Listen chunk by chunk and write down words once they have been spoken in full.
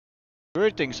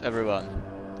Greetings everyone!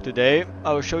 Today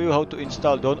I will show you how to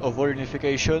install Dawn of War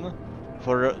Unification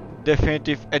for a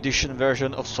definitive edition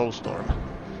version of Soulstorm.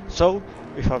 So,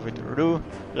 without further ado,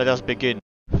 let us begin.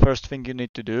 First thing you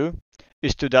need to do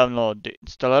is to download the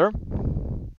installer,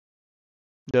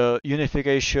 the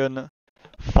unification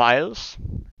files,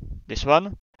 this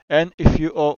one, and if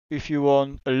you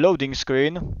want a loading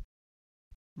screen,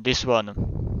 this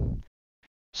one.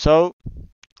 So,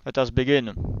 let us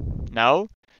begin. Now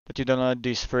that you download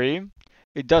these three,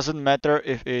 it doesn't matter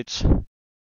if it's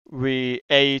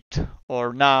V8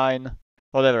 or 9,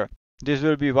 whatever. This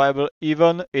will be viable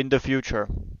even in the future.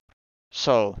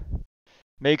 So,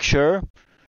 make sure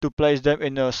to place them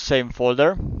in the same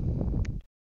folder.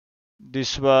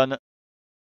 This one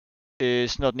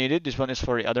is not needed, this one is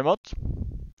for the other mod.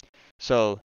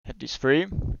 So, hit these three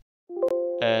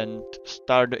and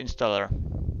start the installer.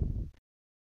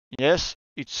 Yes,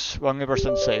 it's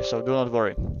 100% safe, so do not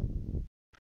worry.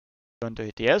 Going to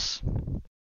hit yes.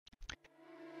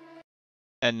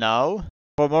 And now,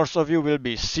 for most of you will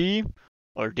be C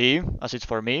or D, as it's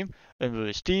for me, and will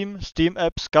be Steam, Steam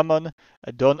Apps, Common,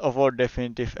 and Dawn of War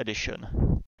Definitive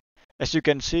Edition. As you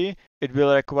can see, it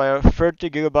will require 30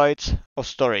 gigabytes of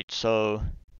storage, so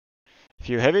if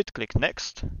you have it, click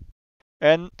Next.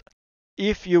 And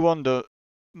if you want the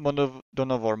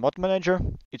Dawn of War Mod Manager,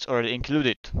 it's already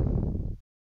included.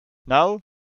 Now,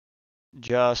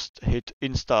 just hit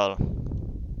Install.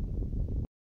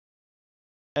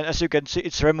 And as you can see,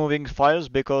 it's removing files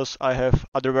because I have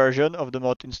other version of the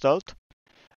mod installed,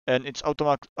 and it's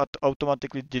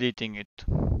automatically deleting it.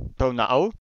 So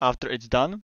now, after it's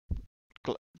done,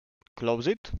 close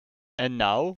it. And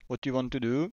now, what you want to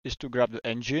do is to grab the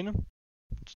engine,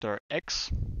 star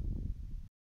X,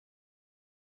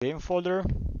 game folder,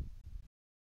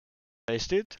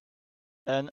 paste it,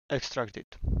 and extract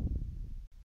it.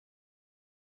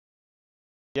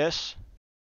 Yes.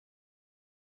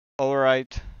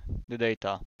 Overwrite the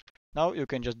data. Now you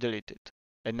can just delete it.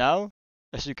 And now,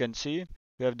 as you can see,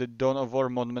 we have the Dawn of War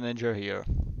Mod Manager here.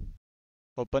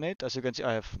 Open it. As you can see,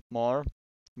 I have more,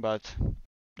 but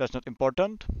that's not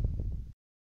important.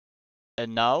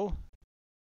 And now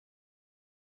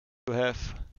you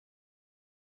have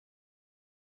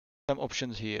some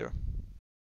options here.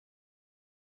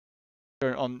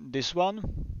 Turn on this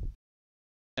one,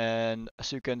 and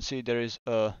as you can see, there is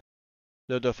a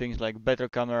lot of things like better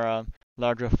camera,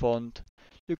 larger font.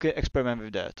 You can experiment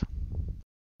with that.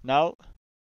 Now,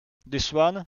 this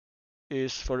one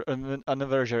is for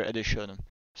anniversary edition,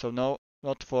 so no,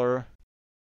 not for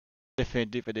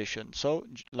definitive edition. So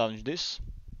launch this,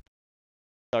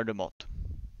 start the mod.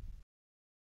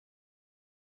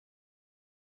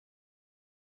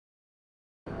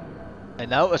 And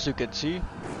now, as you can see,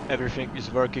 everything is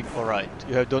working alright.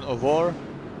 You have Dawn of War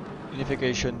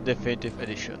Unification Definitive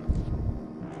Edition.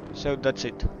 So that's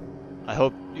it. I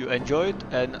hope you enjoyed,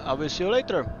 and I will see you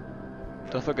later.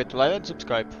 Don't forget to like and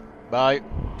subscribe. Bye.